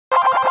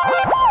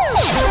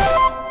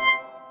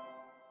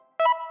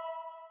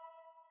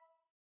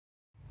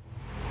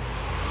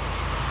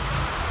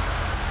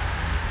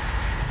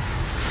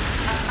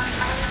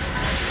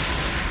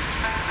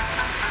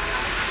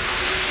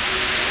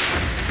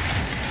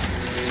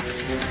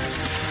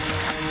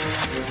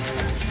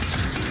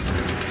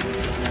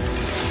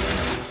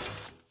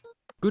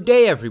Good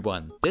day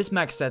everyone, this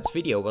max stats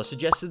video was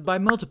suggested by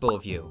multiple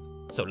of you,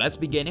 so let's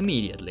begin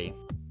immediately.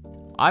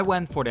 I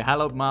went for the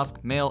Hallowed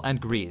Mask, Mail and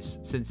Greaves,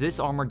 since this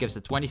armor gives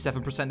a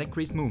 27%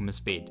 increased movement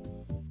speed.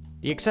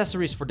 The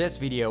accessories for this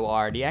video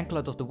are the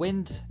Anklet of the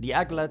Wind, the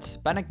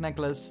Aglet, Panic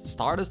Necklace,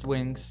 Stardust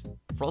Wings,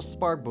 Frost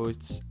Spark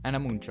Boots and a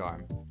Moon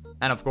Charm.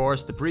 And of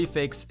course the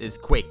prefix is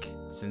Quick,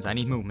 since I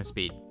need movement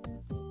speed.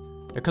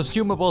 The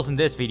consumables in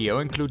this video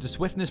include the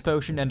Swiftness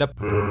Potion and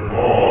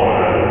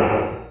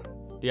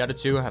the other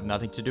two have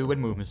nothing to do with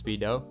movement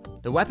speed though.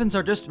 The weapons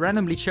are just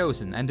randomly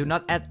chosen and do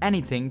not add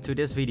anything to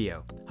this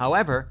video.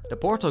 However, the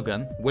portal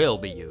gun will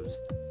be used.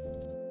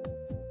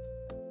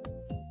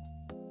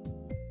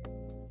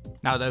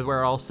 Now that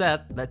we're all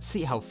set, let's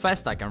see how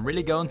fast I can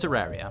really go in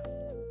Terraria.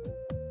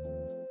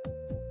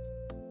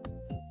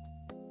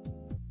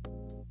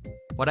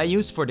 What I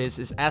use for this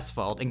is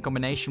asphalt in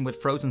combination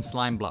with frozen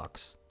slime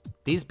blocks.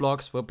 These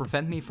blocks will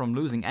prevent me from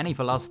losing any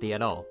velocity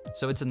at all,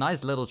 so it's a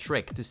nice little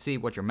trick to see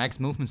what your max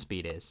movement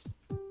speed is.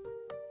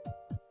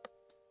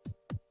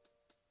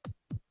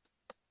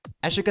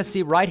 As you can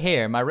see right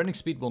here, my running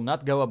speed will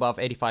not go above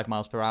 85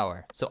 miles per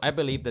hour, so I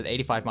believe that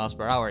 85 miles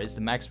per hour is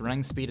the max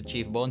running speed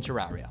achievable in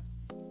Terraria.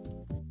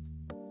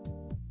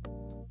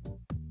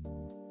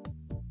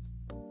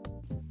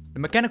 The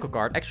mechanical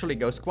cart actually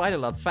goes quite a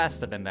lot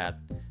faster than that.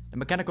 The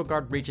mechanical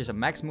cart reaches a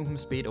max movement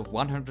speed of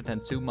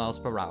 102 miles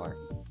per hour.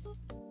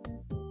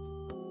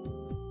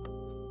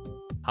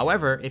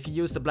 However, if you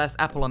use the Blast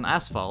Apple on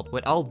asphalt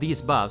with all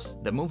these buffs,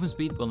 the movement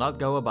speed will not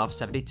go above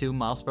 72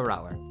 miles per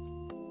hour.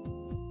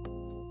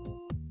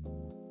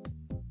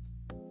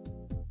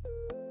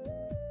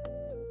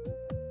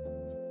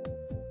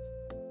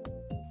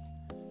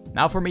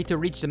 Now for me to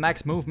reach the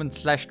max movement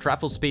 /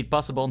 travel speed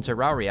possible in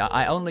Terraria,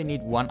 I only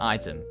need one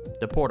item,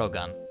 the portal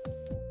gun.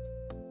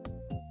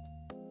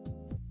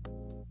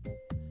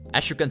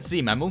 As you can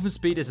see, my movement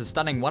speed is a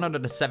stunning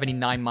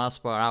 179 miles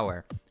per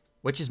hour.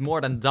 Which is more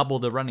than double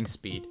the running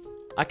speed.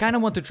 I kinda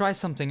want to try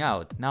something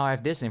out, now I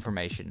have this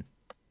information.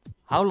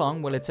 How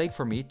long will it take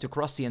for me to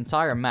cross the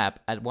entire map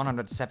at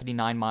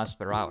 179 miles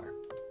per hour?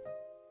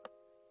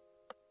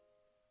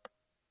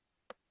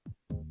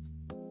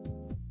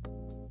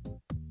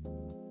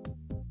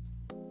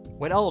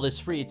 With all this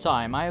free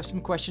time, I have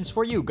some questions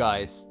for you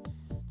guys.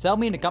 Tell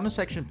me in the comment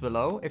section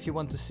below if you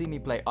want to see me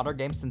play other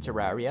games than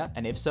Terraria,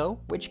 and if so,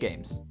 which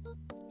games?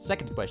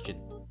 Second question.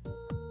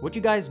 Would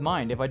you guys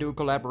mind if I do a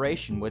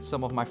collaboration with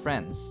some of my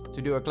friends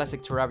to do a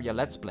classic Terraria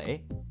Let's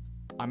Play?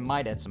 I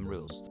might add some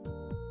rules.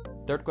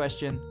 Third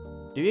question.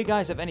 Do you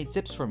guys have any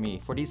tips for me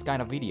for these kind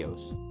of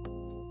videos?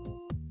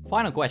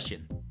 Final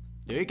question.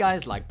 Do you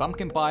guys like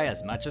pumpkin pie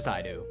as much as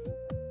I do?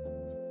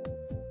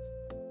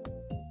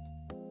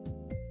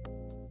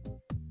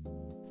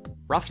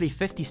 Roughly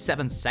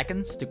 57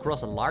 seconds to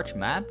cross a large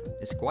map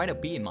is quite a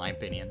beat in my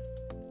opinion.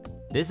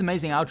 This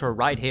amazing outro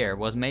right here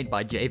was made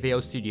by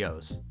JVO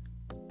Studios,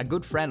 a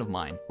good friend of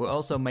mine who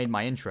also made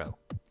my intro.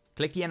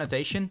 Click the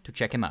annotation to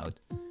check him out.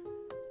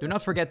 Do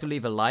not forget to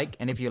leave a like,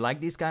 and if you like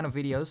these kind of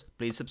videos,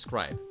 please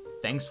subscribe.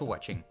 Thanks for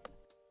watching.